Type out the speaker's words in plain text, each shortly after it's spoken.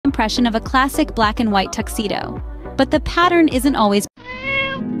impression of a classic black and white tuxedo. But the pattern isn't always.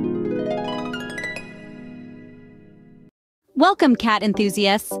 Welcome, cat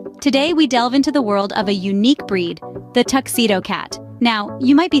enthusiasts! Today we delve into the world of a unique breed, the Tuxedo Cat. Now,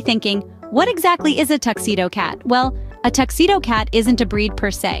 you might be thinking, what exactly is a Tuxedo Cat? Well, a Tuxedo Cat isn't a breed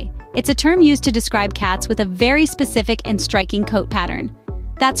per se. It's a term used to describe cats with a very specific and striking coat pattern.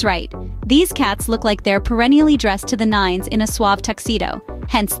 That's right, these cats look like they're perennially dressed to the nines in a suave tuxedo,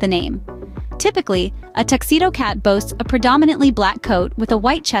 hence the name. Typically, a Tuxedo Cat boasts a predominantly black coat with a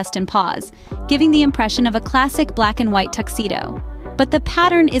white chest and paws, giving the impression of a classic black and white tuxedo. But the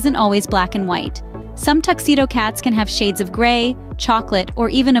pattern isn't always black and white. Some Tuxedo Cats can have shades of gray, chocolate, or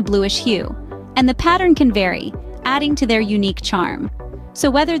even a bluish hue, and the pattern can vary, adding to their unique charm. So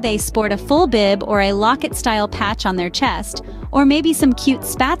whether they sport a full bib or a locket-style patch on their chest, or maybe some cute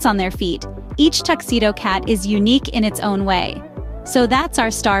spats on their feet, each Tuxedo Cat is unique in its own way. So that's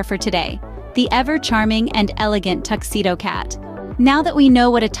our star for today, the ever-charming and elegant Tuxedo Cat. Now that we know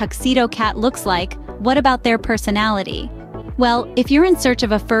what a Tuxedo Cat looks like, what about their personality? Well, if you're in search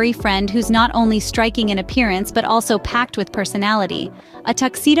of a furry friend who's not only striking in appearance but also packed with personality, a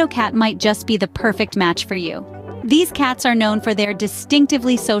Tuxedo Cat might just be the perfect match for you. These cats are known for their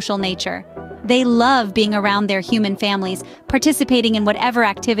distinctively social nature. They love being around their human families, participating in whatever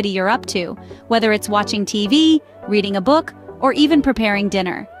activity you're up to, whether it's watching TV, reading a book, or even preparing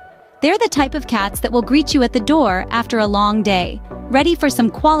dinner. They're the type of cats that will greet you at the door after a long day, ready for some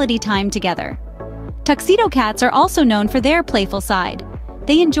quality time together. Tuxedo Cats are also known for their playful side.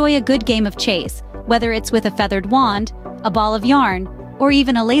 They enjoy a good game of chase, whether it's with a feathered wand, a ball of yarn, or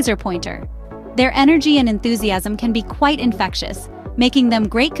even a laser pointer. Their energy and enthusiasm can be quite infectious, making them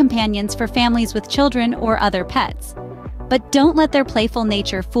great companions for families with children or other pets. But don't let their playful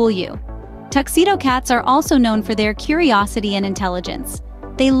nature fool you. Tuxedo Cats are also known for their curiosity and intelligence.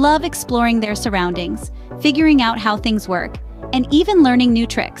 They love exploring their surroundings, figuring out how things work, and even learning new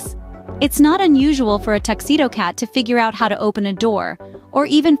tricks. It's not unusual for a Tuxedo Cat to figure out how to open a door, or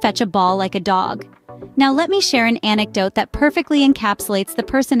even fetch a ball like a dog. Now let me share an anecdote that perfectly encapsulates the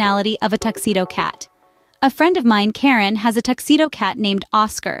personality of a Tuxedo Cat. A friend of mine, Karen, has a Tuxedo Cat named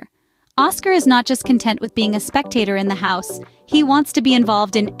Oscar. Oscar is not just content with being a spectator in the house, he wants to be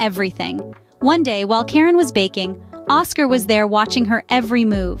involved in everything. One day, while Karen was baking, Oscar was there watching her every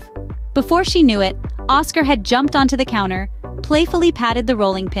move. Before she knew it, Oscar had jumped onto the counter, playfully patted the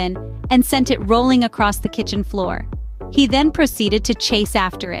rolling pin, and sent it rolling across the kitchen floor. He then proceeded to chase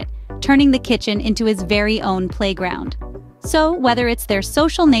after it, turning the kitchen into his very own playground. So, whether it's their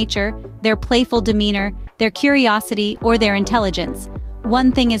social nature, their playful demeanor, their curiosity, or their intelligence,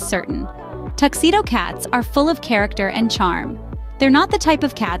 one thing is certain. Tuxedo Cats are full of character and charm. They're not the type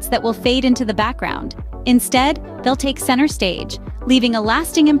of cats that will fade into the background. Instead, they'll take center stage, leaving a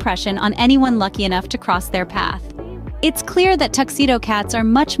lasting impression on anyone lucky enough to cross their path. It's clear that Tuxedo Cats are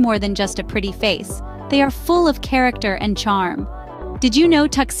much more than just a pretty face. They are full of character and charm. Did you know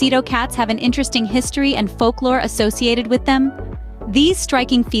Tuxedo Cats have an interesting history and folklore associated with them? These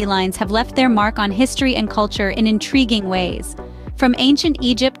striking felines have left their mark on history and culture in intriguing ways. From ancient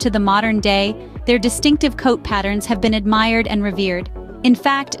Egypt to the modern day, their distinctive coat patterns have been admired and revered. In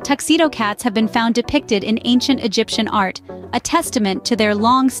fact, Tuxedo Cats have been found depicted in ancient Egyptian art, a testament to their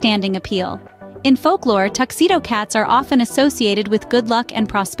long-standing appeal. In folklore, Tuxedo Cats are often associated with good luck and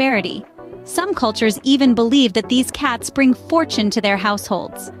prosperity. Some cultures even believe that these cats bring fortune to their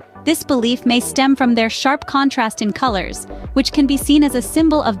households. This belief may stem from their sharp contrast in colors, which can be seen as a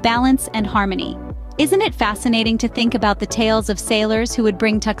symbol of balance and harmony. Isn't it fascinating to think about the tales of sailors who would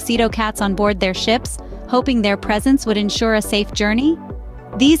bring Tuxedo Cats on board their ships, hoping their presence would ensure a safe journey?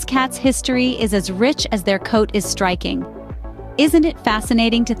 These cats' history is as rich as their coat is striking. Isn't it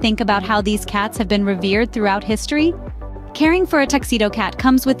fascinating to think about how these cats have been revered throughout history? Caring for a Tuxedo Cat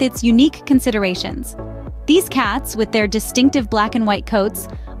comes with its unique considerations. These cats, with their distinctive black and white coats,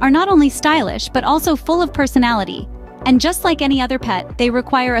 are not only stylish but also full of personality. And just like any other pet, they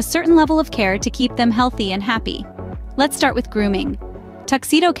require a certain level of care to keep them healthy and happy. Let's start with grooming.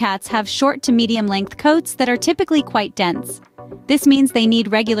 Tuxedo Cats have short to medium-length coats that are typically quite dense. This means they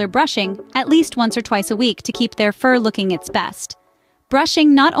need regular brushing, at least once or twice a week, to keep their fur looking its best.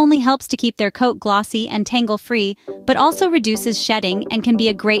 Brushing not only helps to keep their coat glossy and tangle-free, but also reduces shedding and can be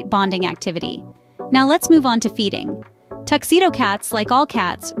a great bonding activity. Now let's move on to feeding. Tuxedo Cats, like all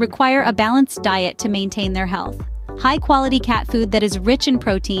cats, require a balanced diet to maintain their health. High-quality cat food that is rich in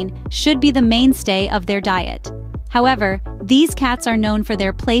protein should be the mainstay of their diet. However, these cats are known for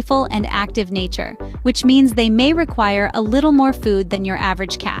their playful and active nature, which means they may require a little more food than your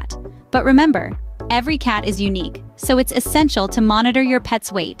average cat. But remember, Every cat is unique, so it's essential to monitor your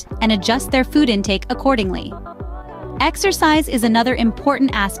pet's weight and adjust their food intake accordingly. Exercise is another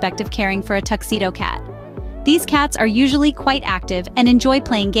important aspect of caring for a tuxedo cat. These cats are usually quite active and enjoy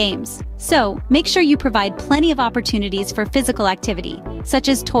playing games, so make sure you provide plenty of opportunities for physical activity, such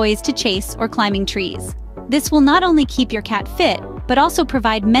as toys to chase or climbing trees. This will not only keep your cat fit, but also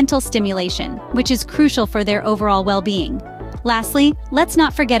provide mental stimulation, which is crucial for their overall well-being. Lastly, let's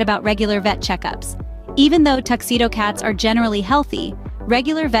not forget about regular vet checkups. Even though tuxedo cats are generally healthy,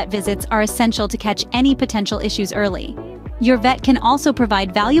 regular vet visits are essential to catch any potential issues early. Your vet can also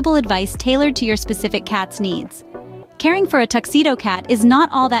provide valuable advice tailored to your specific cat's needs. Caring for a tuxedo cat is not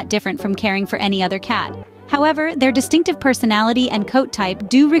all that different from caring for any other cat. However, their distinctive personality and coat type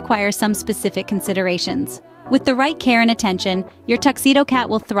do require some specific considerations. With the right care and attention, your tuxedo cat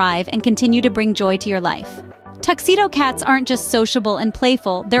will thrive and continue to bring joy to your life. Tuxedo cats aren't just sociable and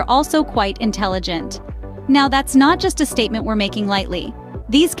playful, they're also quite intelligent. Now, that's not just a statement we're making lightly.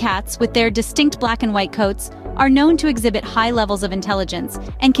 These cats, with their distinct black and white coats, are known to exhibit high levels of intelligence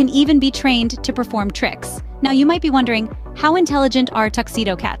and can even be trained to perform tricks. Now, you might be wondering, how intelligent are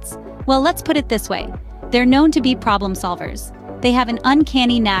tuxedo cats? Well, let's put it this way. They're known to be problem solvers. They have an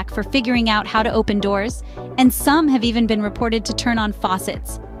uncanny knack for figuring out how to open doors, and some have even been reported to turn on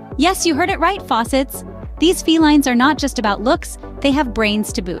faucets. Yes, you heard it right, faucets! These felines are not just about looks, they have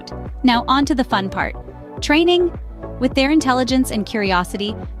brains to boot. Now, on to the fun part. Training. With their intelligence and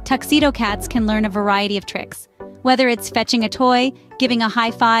curiosity, tuxedo cats can learn a variety of tricks. Whether it's fetching a toy, giving a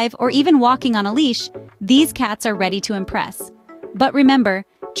high five, or even walking on a leash, these cats are ready to impress. But remember,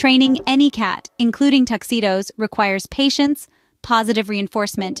 training any cat, including tuxedos, requires patience, positive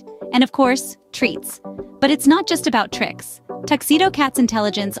reinforcement, and of course, treats. But it's not just about tricks. Tuxedo cats'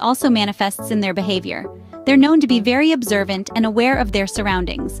 intelligence also manifests in their behavior. They're known to be very observant and aware of their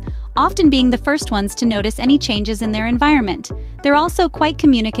surroundings, often being the first ones to notice any changes in their environment. They're also quite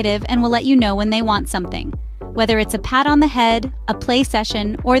communicative and will let you know when they want something. Whether it's a pat on the head, a play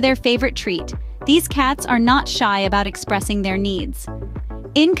session, or their favorite treat, these cats are not shy about expressing their needs.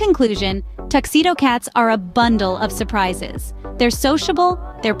 In conclusion, tuxedo cats are a bundle of surprises. They're sociable,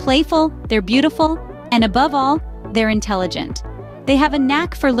 they're playful, they're beautiful, and above all, they're intelligent. They have a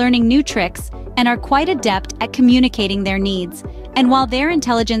knack for learning new tricks and are quite adept at communicating their needs. And while their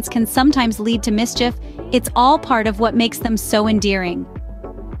intelligence can sometimes lead to mischief, it's all part of what makes them so endearing.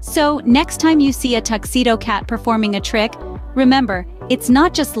 So, next time you see a tuxedo cat performing a trick, remember, it's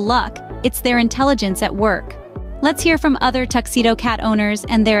not just luck, it's their intelligence at work. Let's hear from other tuxedo cat owners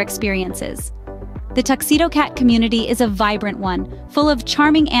and their experiences. The tuxedo cat community is a vibrant one, full of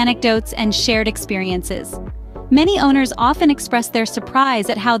charming anecdotes and shared experiences. Many owners often express their surprise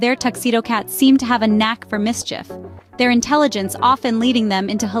at how their tuxedo cats seem to have a knack for mischief, their intelligence often leading them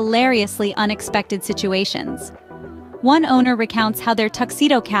into hilariously unexpected situations. One owner recounts how their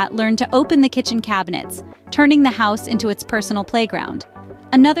tuxedo cat learned to open the kitchen cabinets, turning the house into its personal playground.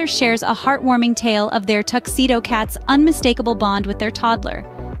 Another shares a heartwarming tale of their tuxedo cat's unmistakable bond with their toddler,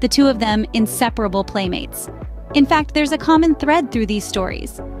 the two of them inseparable playmates. In fact, there's a common thread through these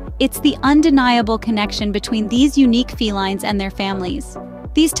stories. It's the undeniable connection between these unique felines and their families.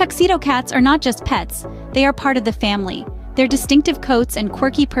 These tuxedo cats are not just pets, they are part of the family, their distinctive coats and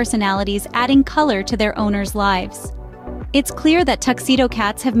quirky personalities adding color to their owners' lives. It's clear that tuxedo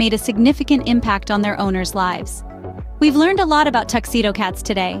cats have made a significant impact on their owners' lives. We've learned a lot about tuxedo cats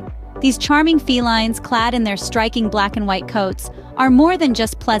today. These charming felines, clad in their striking black and white coats, are more than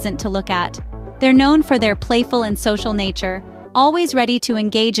just pleasant to look at. They're known for their playful and social nature, always ready to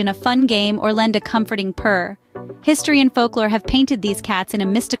engage in a fun game or lend a comforting purr. History and folklore have painted these cats in a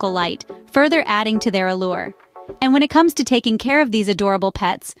mystical light, further adding to their allure. And when it comes to taking care of these adorable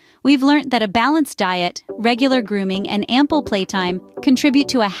pets, we've learned that a balanced diet, regular grooming, and ample playtime contribute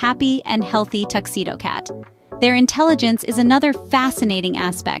to a happy and healthy tuxedo cat. Their intelligence is another fascinating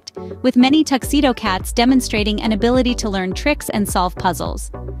aspect, with many tuxedo cats demonstrating an ability to learn tricks and solve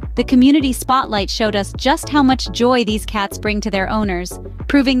puzzles. The community spotlight showed us just how much joy these cats bring to their owners,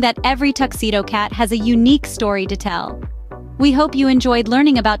 proving that every tuxedo cat has a unique story to tell. We hope you enjoyed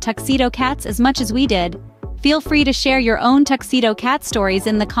learning about tuxedo cats as much as we did. Feel free to share your own tuxedo cat stories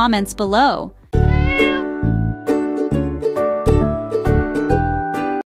in the comments below.